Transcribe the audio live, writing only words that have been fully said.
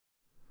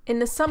In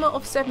the summer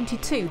of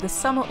 '72, the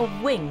summer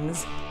of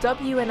Wings,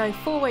 WNO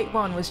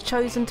 481 was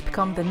chosen to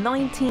become the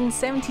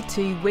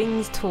 1972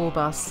 Wings tour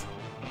bus.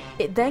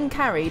 It then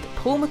carried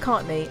Paul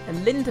McCartney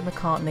and Linda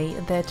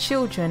McCartney, their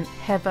children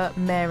Heather,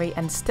 Mary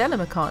and Stella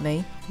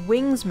McCartney,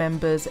 Wings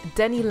members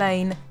Denny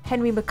Laine,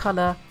 Henry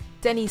McCullough,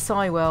 Denny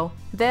Seiwell,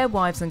 their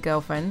wives and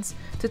girlfriends,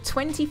 to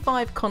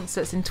 25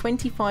 concerts in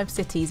 25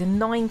 cities in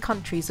 9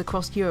 countries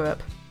across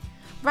Europe,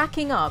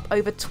 racking up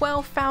over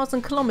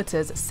 12,000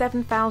 kilometres,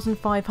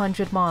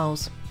 7,500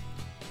 miles.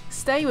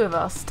 Stay with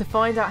us to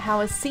find out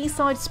how a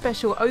seaside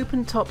special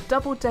open-top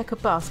double-decker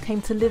bus came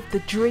to live the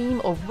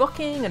dream of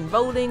rocking and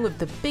rolling with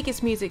the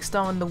biggest music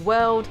star in the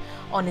world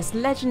on his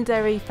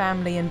legendary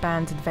family and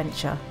band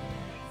adventure.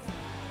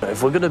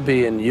 If we're going to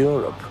be in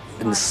Europe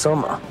in the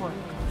summer,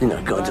 you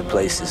know, going to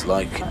places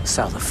like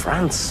south of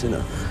France, you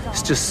know,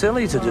 it's just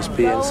silly to just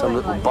be in some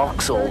little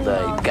box all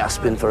day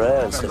gasping for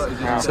air and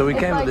stuff. So we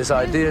came with this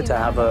idea to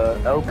have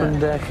a open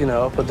deck, you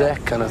know, upper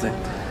deck kind of thing.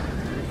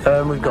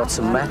 We've got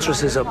some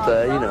mattresses up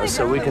there, you know,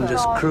 so we can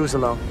just cruise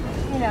along.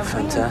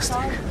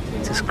 Fantastic.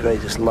 Just great,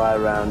 just lie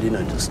around, you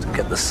know, just to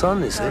get the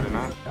sun, you see.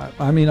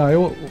 I mean,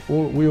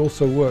 we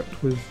also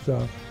worked with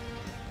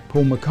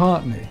Paul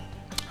McCartney.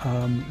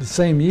 The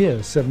same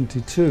year,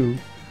 '72,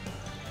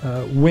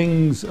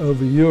 Wings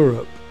over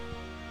Europe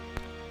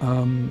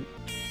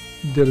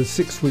did a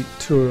 6-week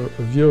tour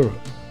of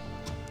Europe.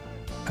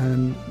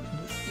 And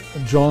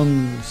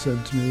John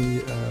said to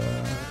me,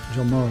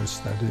 John Morris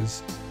that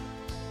is,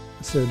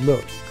 said,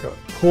 look,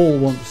 Paul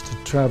wants to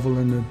travel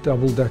in a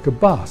double-decker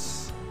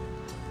bus.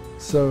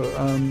 So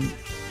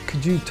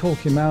could you talk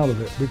him out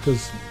of it?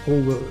 Because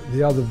all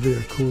the other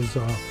vehicles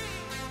are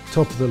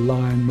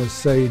top-of-the-line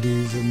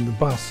Mercedes and the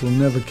bus will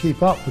never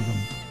keep up with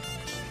them.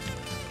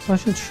 So I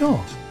said,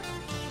 sure.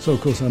 So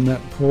of course I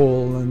met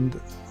Paul and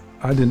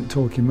I didn't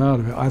talk him out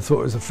of it. I thought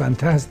it was a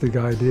fantastic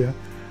idea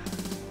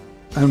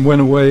and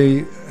went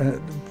away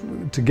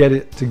to get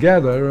it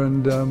together,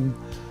 and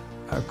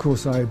of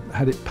course I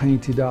had it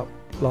painted up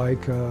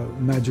like a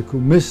magical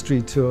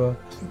mystery tour.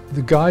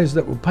 The guys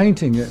that were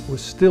painting it were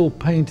still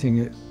painting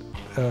it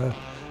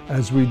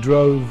as we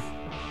drove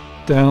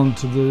down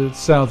to the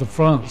south of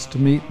France to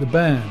meet the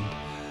band.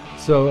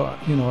 So,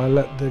 you know, I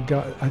let the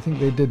guy, I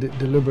think they did it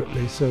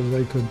deliberately so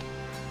they could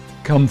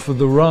come for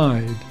the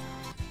ride.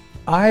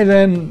 I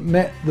then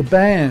met the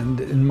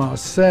band in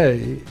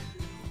Marseille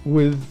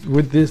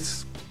with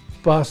this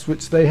bus,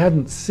 which they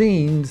hadn't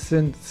seen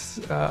since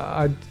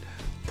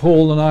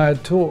Paul and I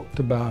had talked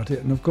about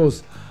it. And of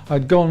course,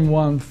 I'd gone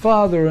one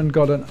farther and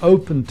got an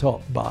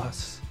open-top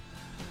bus,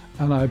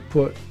 and I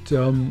put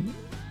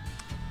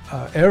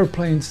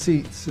airplane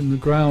seats in the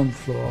ground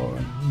floor,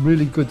 and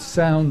really good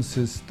sound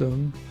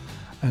system,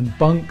 and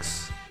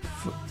bunks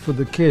for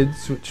the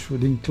kids, which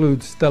would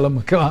include Stella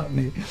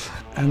McCartney.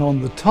 And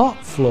on the top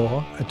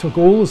floor, I took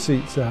all the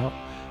seats out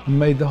and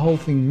made the whole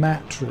thing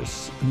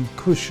mattress and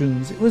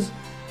cushions. It was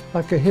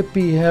like a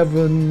hippie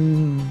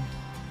heaven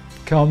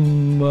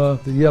come the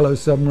Yellow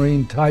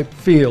Submarine type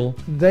feel.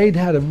 They'd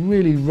had a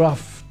really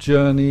rough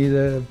journey.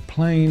 Their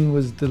plane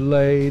was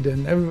delayed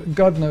and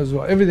God knows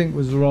what, everything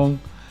was wrong.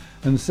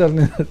 And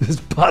suddenly this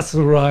bus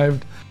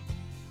arrived.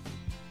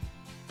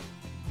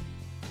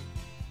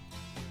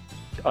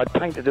 I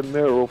painted a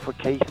mural for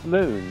Keith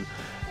Moon,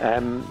 you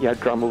know,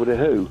 drummer with The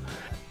Who,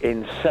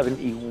 in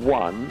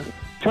 '71,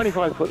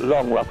 25 foot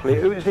long roughly.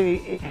 It was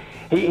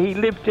he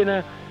lived in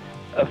a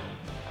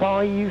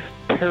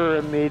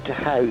 5-pyramid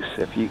house,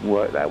 if you can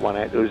work that one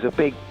out. There was a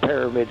big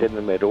pyramid in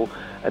the middle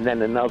and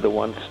then another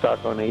one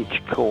stuck on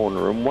each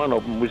corner, and one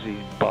of them was his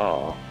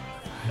bar.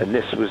 And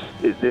it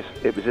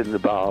was in the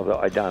bar that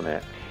I done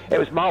it. It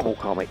was Marvel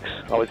comics.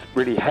 I was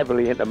really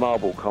heavily into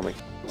Marvel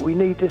comics. We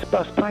need this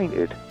bus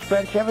painted.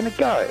 Fancy having a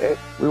go at it?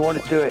 We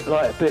want to do it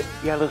like a bit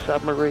Yellow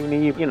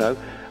Submarine-y, you know.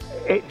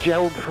 It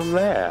gelled from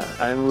there.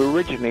 And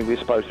originally we were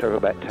supposed to have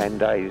about 10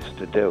 days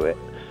to do it.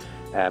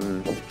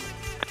 And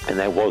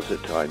there was a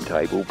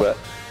timetable, but,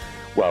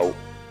 well,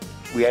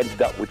 we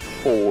ended up with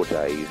 4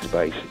 days,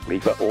 basically.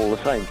 But all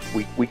the same,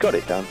 we got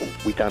it done.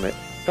 We done it.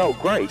 Felt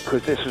great,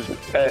 because this was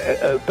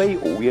a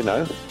Beatle, you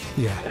know.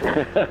 Yeah.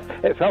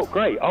 It felt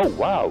great. Oh,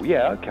 wow,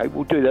 yeah, okay,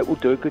 we'll do that. We'll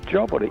do a good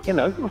job on it, you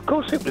know. Of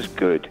course it was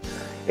good.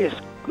 It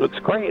looks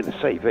great in the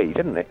CV,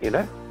 didn't it, you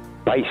know?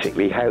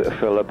 Basically, how to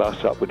fill a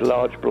bus up with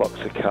large blocks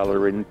of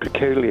colour in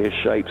peculiar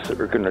shapes that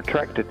were going to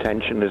attract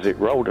attention as it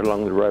rolled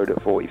along the road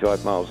at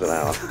 45 miles an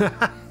hour.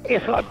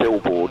 It's like a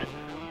billboard,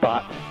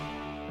 but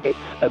it's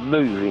a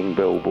moving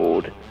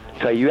billboard.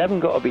 So you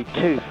haven't got to be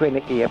too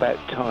finicky about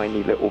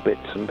tiny little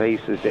bits and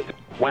pieces. It's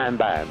wham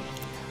bam.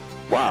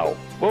 Wow.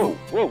 Whoa,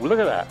 whoa, look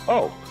at that.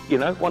 Oh, you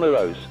know, one of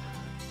those.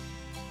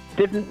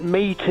 Didn't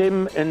meet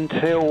him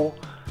until,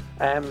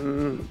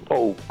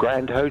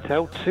 Grand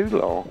Hotel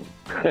Toulon.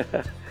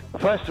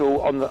 First of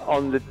all, on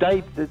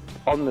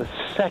the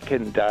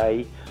second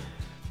day,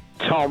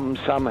 Tom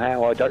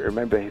somehow, I don't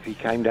remember if he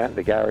came down to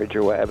the garage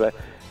or whatever,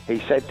 he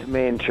said to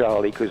me and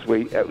Charlie, because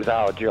it was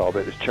our job,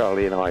 it was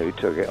Charlie and I who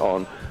took it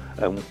on,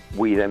 and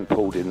we then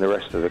pulled in the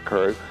rest of the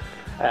crew.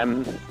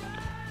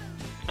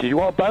 "Do you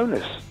want a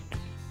bonus? Do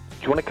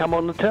you want to come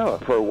on the tour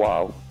for a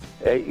while?"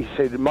 He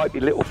said, "There might be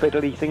little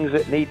fiddly things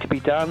that need to be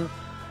done."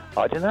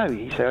 "I don't know."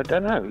 He said, "I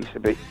don't know." He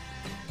said, "But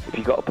if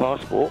you got a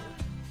passport,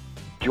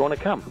 do you want to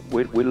come?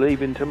 We're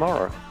leaving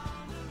tomorrow."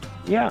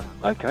 "Yeah,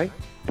 okay,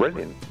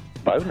 brilliant,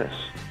 bonus."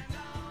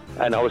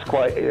 And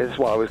that's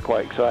why I was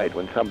quite excited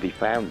when somebody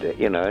found it,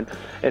 you know.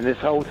 And this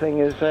whole thing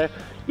is, it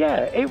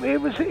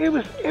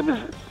was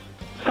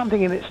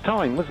something in its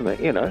time, wasn't it?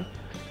 You know,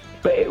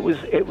 but it was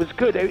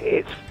good.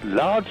 It's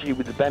largely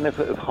with the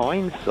benefit of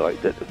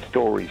hindsight that the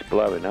story's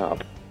blowing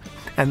up.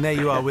 And there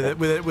you are with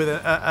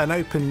an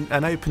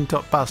open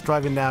top bus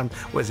driving down.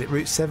 What is it,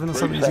 Route 7 or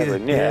something?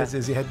 7, yeah.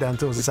 As you head down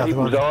towards the south of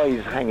People's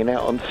eyes hanging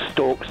out on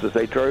stalks as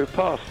they drove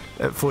past.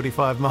 At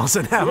 45 miles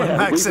an hour Yeah,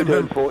 maximum. we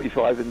were doing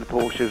 45 in the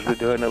Porsches. We're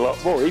doing a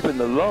lot more. Even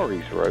the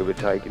lorries were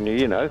overtaking you,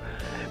 you know.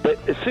 But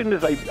as soon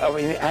as it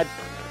had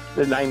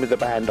the name of the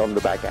band on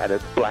the back. It had a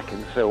black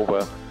and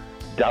silver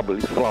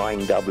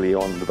flying W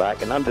on the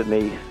back, and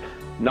underneath,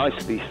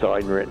 nicely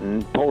sign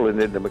written, Paul and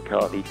Linda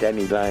McCartney,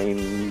 Denny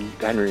Laine,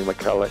 Henry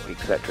McCullough,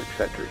 etc.,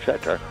 etc.,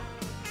 etc.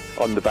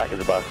 on the back of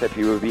the bus. If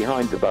you were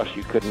behind the bus,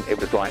 you couldn't. It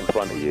was right in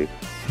front of you.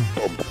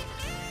 Boom.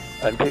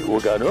 And people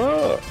were going,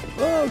 oh,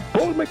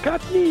 Paul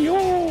McCartney,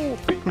 oh,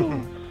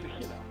 Beatles.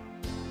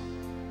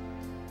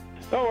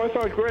 Oh, I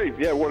thought great.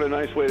 Yeah, what a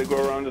nice way to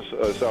go around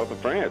the south of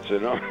France, you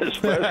know,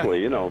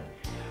 especially, you know.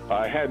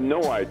 I had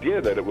no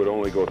idea that it would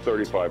only go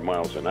 35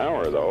 miles an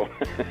hour, though.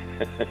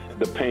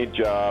 The paint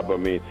job, I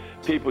mean,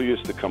 people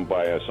used to come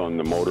by us on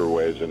the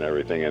motorways and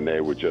everything, and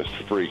they would just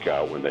freak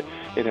out when it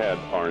had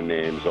our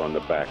names on the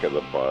back of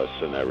the bus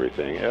and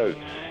everything.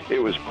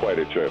 It was quite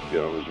a trip, you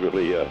know. It was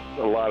really, a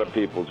lot of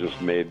people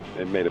just made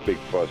a big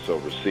fuss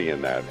over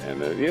seeing that.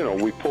 And, you know,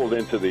 we pulled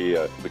into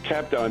the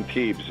Cap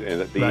d'Antibes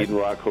at the Eden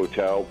Rock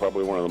Hotel,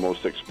 probably one of the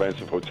most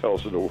expensive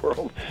hotels in the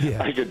world.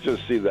 Yeah. I could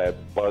just see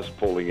that bus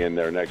pulling in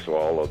there next to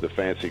all of the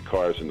fancy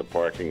cars in the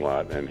parking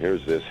lot, and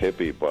here's this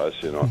hippie bus,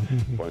 you know,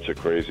 a bunch of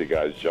crazy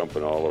guys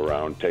jumping all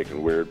around,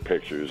 taking weird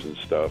pictures and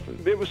stuff.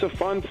 And it was a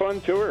fun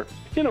tour.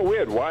 You know, we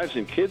had wives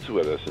and kids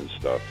with us and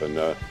stuff, and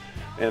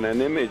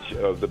an image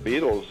of the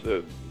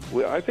Beatles.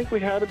 I think we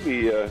had to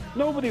be.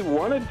 Nobody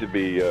wanted to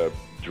be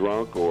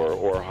drunk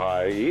or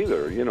high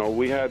either. You know,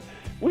 we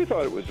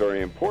thought it was very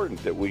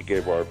important that we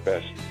gave our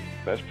best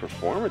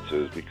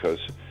performances, because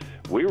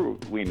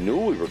we knew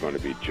we were going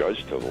to be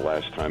judged till the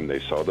last time they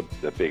saw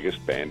the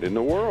biggest band in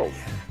the world.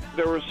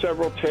 There were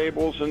several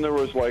tables, and there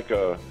was like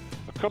a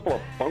couple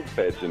of bunk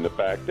beds in the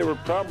back. They were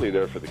probably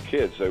there for the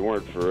kids. They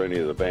weren't for any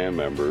of the band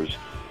members.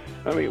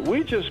 I mean,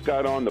 we just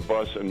got on the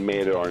bus and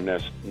made it our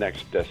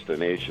next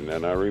destination.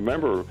 And I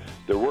remember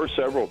there were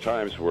several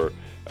times where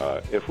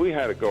if we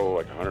had to go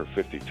like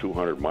 150,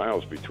 200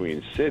 miles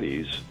between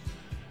cities,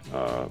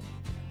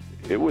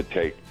 it would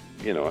take,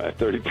 you know, at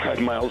 35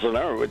 miles an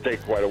hour, it would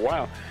take quite a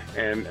while.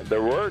 And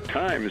there were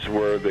times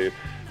where the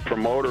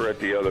promoter at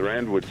the other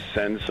end would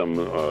send some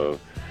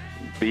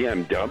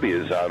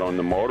BMWs out on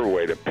the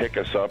motorway to pick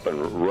us up and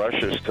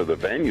rush us to the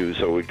venue,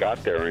 so we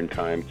got there in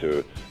time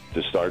to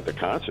start the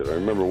concert. I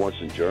remember once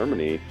in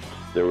Germany,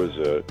 there was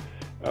a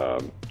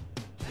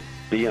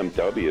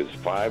BMWs,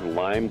 5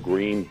 lime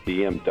green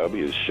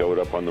BMWs showed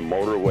up on the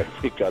motorway.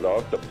 We got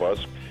off the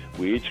bus.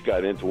 We each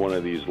got into one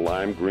of these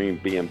lime green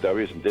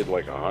BMWs and did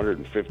like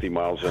 150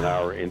 miles an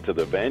hour into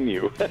the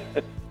venue.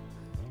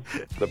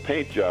 The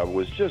paint job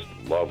was just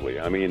lovely.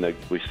 I mean,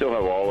 we still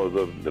have all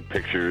of the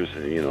pictures,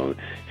 and, you know,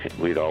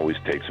 we'd always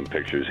take some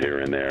pictures here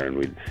and there,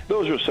 and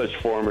those were such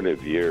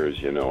formative years,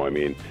 you know. I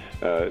mean,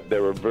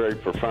 they were very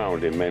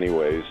profound in many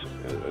ways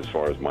as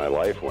far as my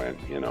life went,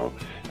 you know,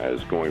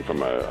 as going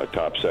from a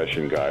top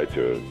session guy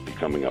to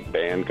becoming a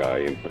band guy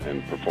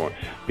and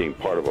being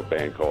part of a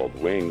band called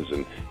Wings,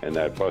 and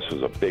that bus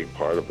was a big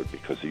part of it,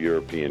 because the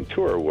European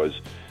tour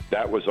was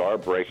our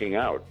breaking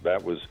out.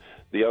 That was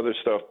the other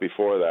stuff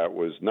before that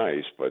was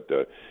nice, but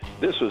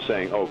this was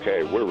saying,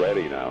 okay, we're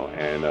ready now,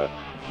 and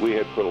we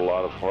had put a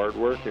lot of hard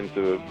work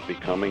into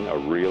becoming a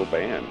real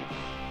band.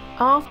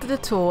 After the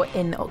tour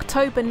in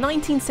October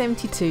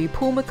 1972,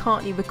 Paul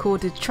McCartney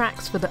recorded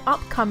tracks for the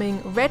upcoming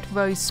Red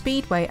Rose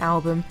Speedway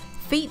album,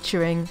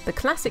 featuring the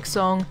classic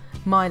song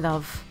My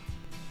Love.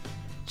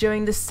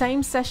 During the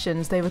same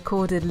sessions, they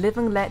recorded Live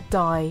and Let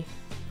Die.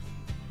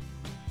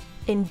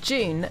 In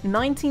June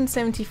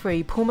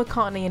 1973, Paul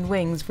McCartney and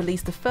Wings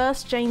released the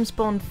first James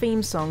Bond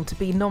theme song to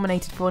be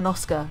nominated for an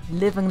Oscar,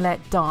 Live and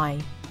Let Die.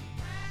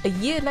 A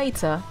year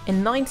later,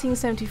 in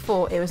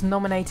 1974, it was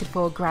nominated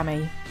for a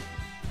Grammy.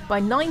 By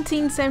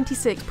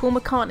 1976, Paul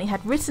McCartney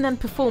had written and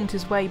performed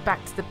his way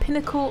back to the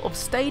pinnacle of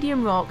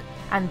stadium rock,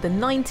 and the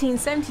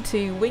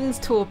 1972 Wings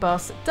tour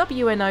bus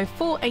WNO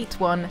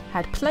 481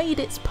 had played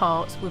its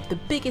part with the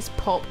biggest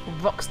pop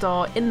rock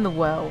star in the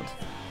world.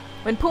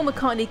 When Paul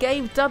McCartney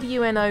gave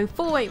WNO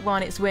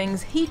 481 its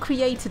wings, he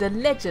created a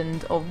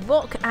legend of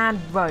rock and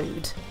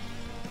road.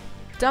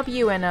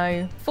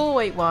 WNO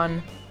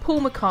 481,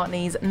 Paul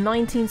McCartney's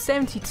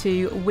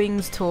 1972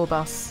 Wings tour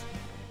bus.